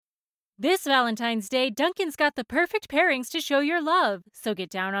This Valentine's Day, Dunkin's got the perfect pairings to show your love. So get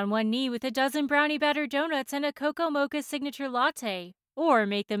down on one knee with a dozen brownie batter donuts and a cocoa mocha signature latte. Or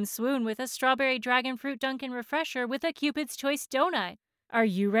make them swoon with a strawberry dragon fruit Dunkin' refresher with a Cupid's Choice donut. Are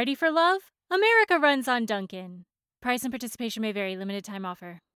you ready for love? America runs on Dunkin'. Price and participation may vary. Limited time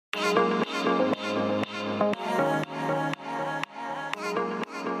offer.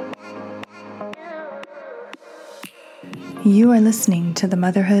 You are listening to the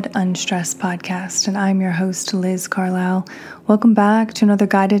Motherhood Unstressed podcast, and I'm your host, Liz Carlisle. Welcome back to another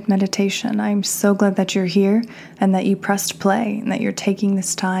guided meditation. I'm so glad that you're here and that you pressed play and that you're taking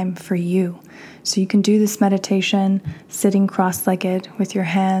this time for you. So you can do this meditation sitting cross-legged with your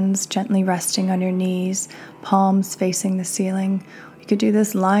hands gently resting on your knees, palms facing the ceiling. You could do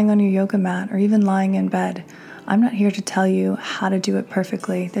this lying on your yoga mat or even lying in bed. I'm not here to tell you how to do it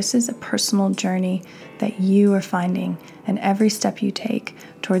perfectly. This is a personal journey that you are finding, and every step you take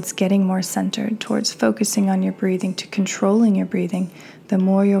towards getting more centered, towards focusing on your breathing, to controlling your breathing, the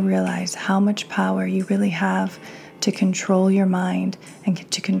more you'll realize how much power you really have to control your mind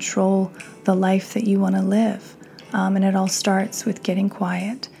and to control the life that you want to live. And it all starts with getting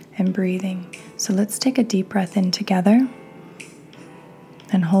quiet and breathing. So let's take a deep breath in together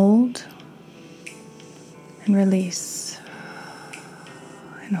and hold. And release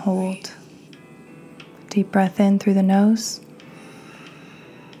and hold. Deep breath in through the nose.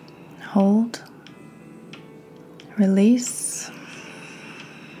 Hold. Release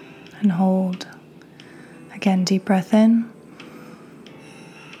and hold. Again, deep breath in.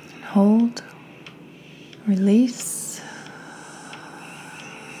 Hold. Release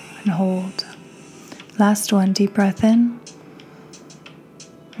and hold. Last one, deep breath in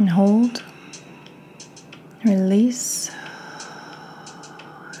and hold. Release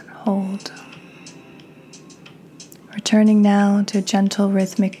and hold. Returning now to gentle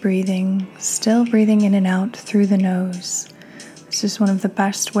rhythmic breathing, still breathing in and out through the nose. This is one of the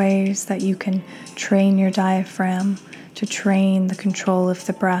best ways that you can train your diaphragm to train the control of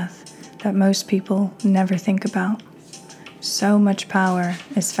the breath that most people never think about. So much power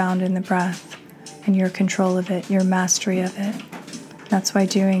is found in the breath and your control of it, your mastery of it. That's why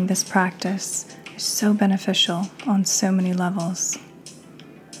doing this practice is so beneficial on so many levels.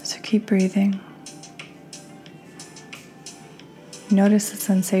 So keep breathing. Notice the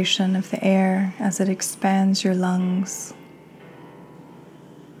sensation of the air as it expands your lungs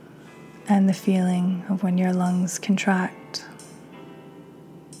and the feeling of when your lungs contract.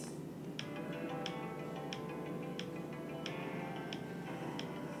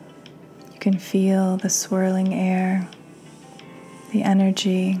 You can feel the swirling air, the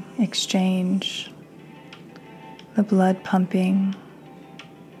energy exchange, the blood pumping.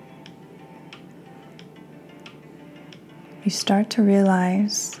 You start to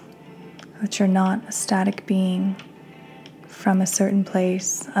realize that you're not a static being from a certain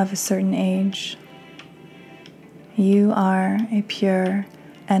place of a certain age. You are a pure,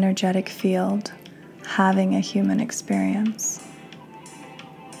 energetic field having a human experience.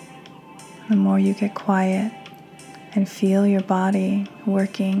 The more you get quiet and feel your body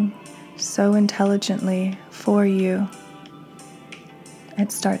working so intelligently for you,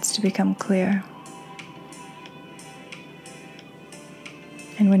 it starts to become clear.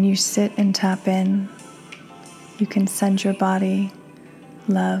 And when you sit and tap in, you can send your body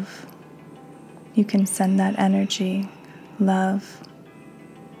love. You can send that energy love,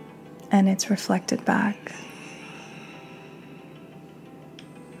 and it's reflected back.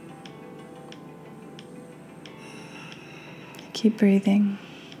 Keep breathing.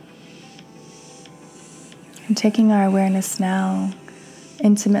 And taking our awareness now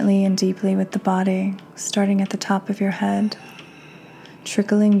intimately and deeply with the body, starting at the top of your head,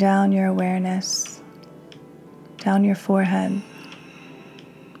 trickling down your awareness, down your forehead,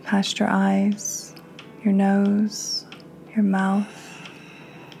 past your eyes, your nose, your mouth,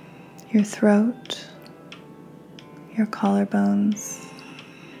 your throat, your collarbones,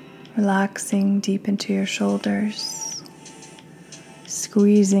 relaxing deep into your shoulders,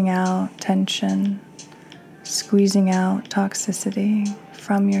 squeezing out tension, squeezing out toxicity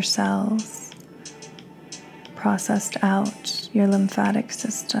from your cells, processed out your lymphatic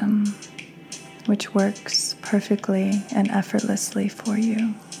system, which works perfectly and effortlessly for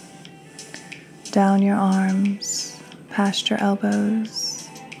you. Down your arms, past your elbows,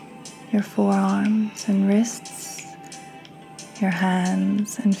 your forearms and wrists, your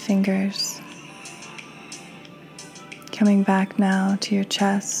hands and fingers. Coming back now to your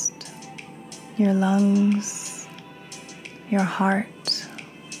chest, your lungs, your heart.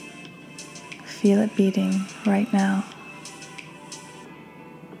 Feel it beating right now.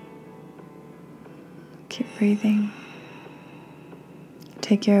 Keep breathing.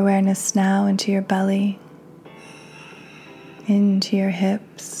 Take your awareness now into your belly, into your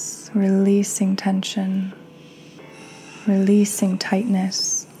hips, releasing tension, releasing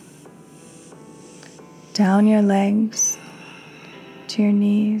tightness, down your legs, to your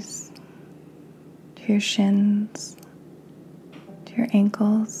knees, to your shins, to your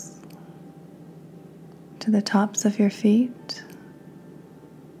ankles, to the tops of your feet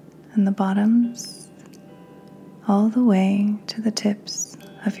and the bottoms, all the way to the tips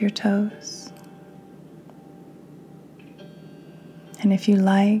of your toes. And if you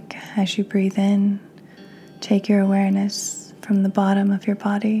like, as you breathe in, take your awareness from the bottom of your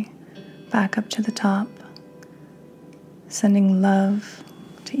body back up to the top, sending love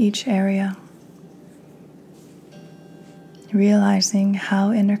to each area, realizing how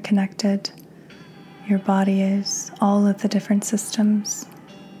interconnected your body is, all of the different systems,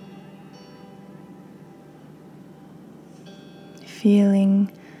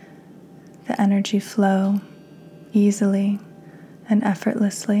 feeling the energy flow easily and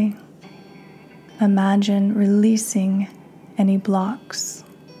effortlessly. Imagine releasing any blocks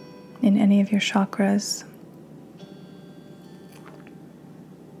in any of your chakras.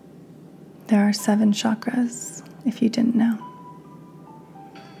 There are 7 chakras, if you didn't know.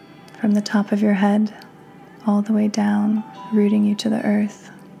 From the top of your head all the way down, rooting you to the earth.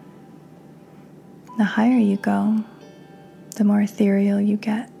 The higher you go, the more ethereal you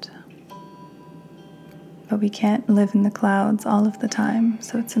get. But we can't live in the clouds all of the time,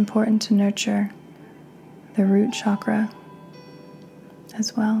 so it's important to nurture the root chakra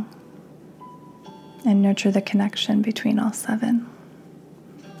as well, and nurture the connection between all 7.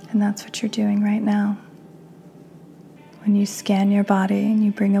 And that's what you're doing right now. When you scan your body and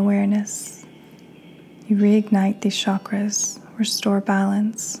you bring awareness, you reignite these chakras, restore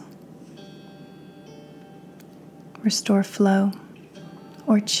balance, restore flow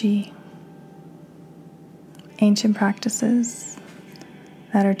or chi. Ancient practices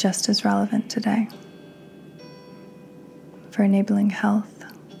that are just as relevant today for enabling health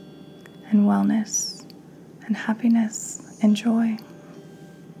and wellness and happiness and joy.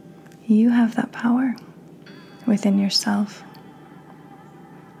 You have that power within yourself,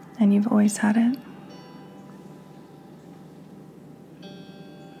 and you've always had it.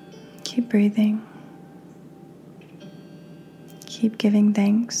 Keep breathing. Keep giving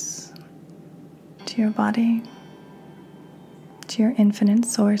thanks to your body, to your infinite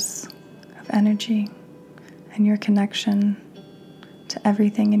source of energy, and your connection to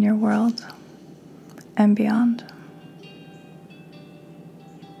everything in your world and beyond.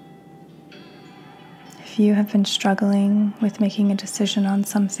 If you have been struggling with making a decision on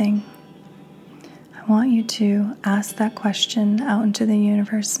something, I want you to ask that question out into the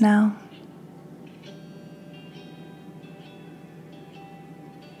universe now.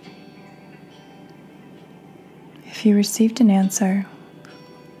 If you received an answer,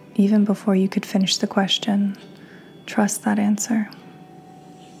 even before you could finish the question, trust that answer.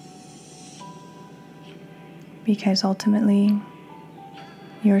 Because ultimately,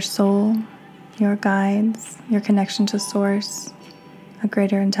 your soul, your guides, your connection to source, a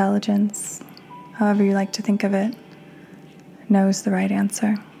greater intelligence, however you like to think of it, knows the right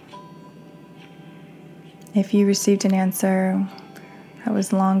answer. If you received an answer that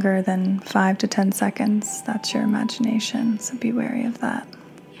was longer than 5 to 10 seconds, that's your imagination, so be wary of that.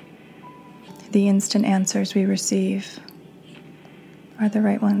 The instant answers we receive are the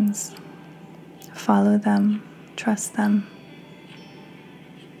right ones. Follow them, trust them.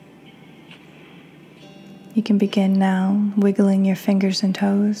 You can begin now wiggling your fingers and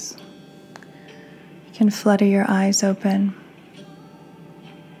toes. You can flutter your eyes open.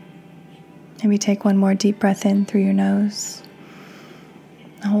 Maybe take one more deep breath in through your nose.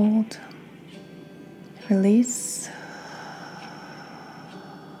 Hold. Release.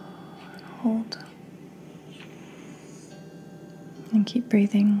 Hold. And keep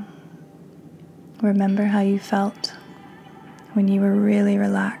breathing. Remember how you felt when you were really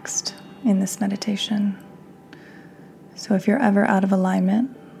relaxed in this meditation. So if you're ever out of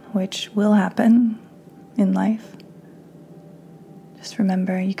alignment, which will happen in life, just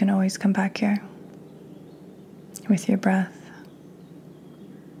remember you can always come back here with your breath,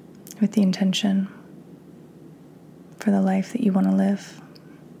 with the intention for the life that you want to live,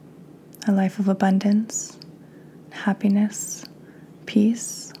 a life of abundance, happiness,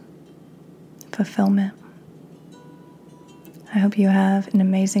 peace, fulfillment. I hope you have an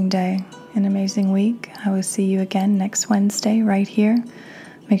amazing day, an amazing week. I will see you again next Wednesday right here.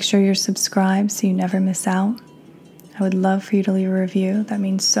 Make sure you're subscribed so you never miss out. I would love for you to leave a review. That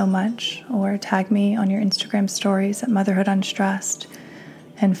means so much. Or tag me on your Instagram stories at Motherhood Unstressed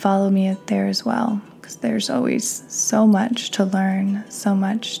and follow me there as well, because there's always so much to learn, so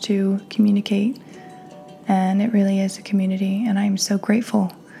much to communicate, and it really is a community, and I'm so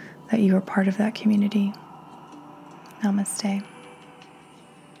grateful that you are part of that community. Namaste.